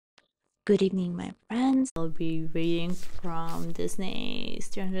Good evening, my friends. I'll be reading from Disney's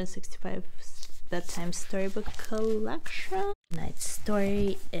 365 Bedtime Storybook collection. Tonight's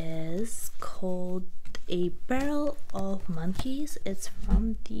story is called A Barrel of Monkeys. It's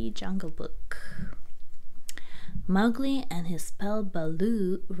from the Jungle Book. Mowgli and his pal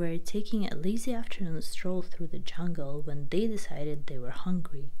Baloo were taking a lazy afternoon stroll through the jungle when they decided they were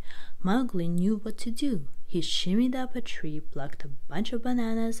hungry. Mowgli knew what to do. He shimmied up a tree, plucked a bunch of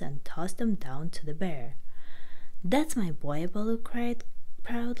bananas, and tossed them down to the bear. "That's my boy," Baloo cried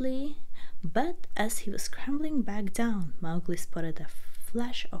proudly. But as he was scrambling back down, Mowgli spotted a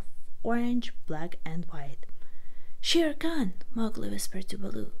flash of orange, black, and white. "Shere Khan!" Mowgli whispered to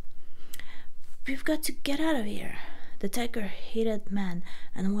Baloo. "We've got to get out of here." The tiger hated man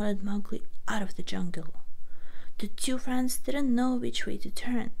and wanted Mowgli out of the jungle. The two friends didn't know which way to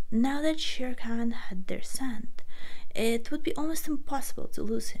turn. Now that Shere Khan had their scent, it would be almost impossible to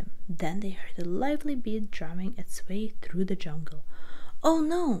lose him. Then they heard a lively beat drumming its way through the jungle. "Oh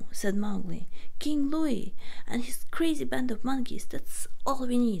no," said Mowgli. "King Louie and his crazy band of monkeys, that's all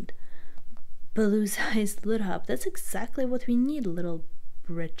we need." Baloo's eyes lit up. "That's exactly what we need, little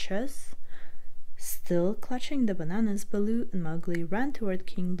britches." Still clutching the bananas, Baloo and Mowgli ran toward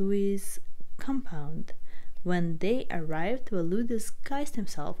King Louie's compound. When they arrived, Baloo disguised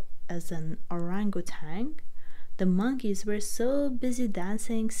himself as an orangutan. The monkeys were so busy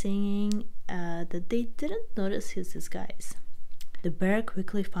dancing, singing, that they didn't notice his disguise. The bear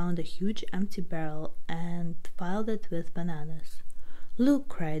quickly found a huge empty barrel and filled it with bananas. "Look!"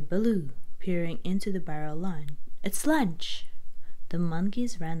 cried Baloo, peering into the barrel line. "It's lunch!" The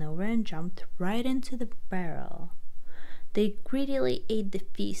monkeys ran over and jumped right into the barrel. They greedily ate the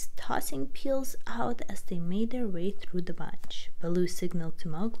feast, tossing peels out as they made their way through the bunch. Baloo signaled to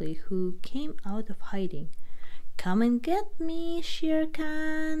Mowgli, who came out of hiding. "Come and get me, Shere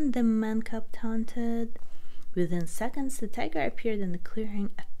Khan," the man cub taunted. Within seconds, the tiger appeared in the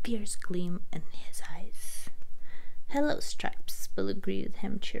clearing, a fierce gleam in his eyes. "Hello, Stripes," Baloo greeted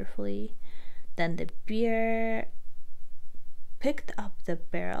him cheerfully. Then the bear picked up the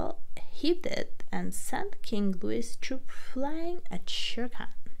barrel, heaved it, and sent King Louie's troop flying at Shere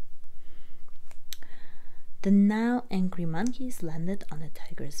Khan. The now angry monkeys landed on the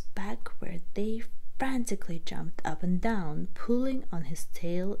tiger's back, where they frantically jumped up and down, pulling on his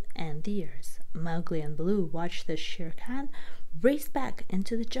tail and ears. Mowgli and Baloo watched as Shere Khan raced back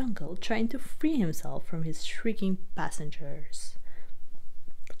into the jungle, trying to free himself from his shrieking passengers.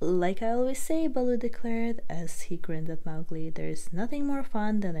 "Like I always say," Baloo declared as he grinned at Mowgli, "there's nothing more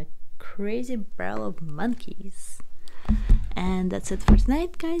fun than a crazy barrel of monkeys." And that's it for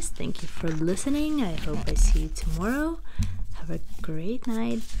tonight, guys. Thank you for listening. I hope I see you tomorrow. Have a great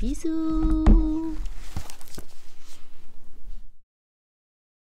night. Bisous.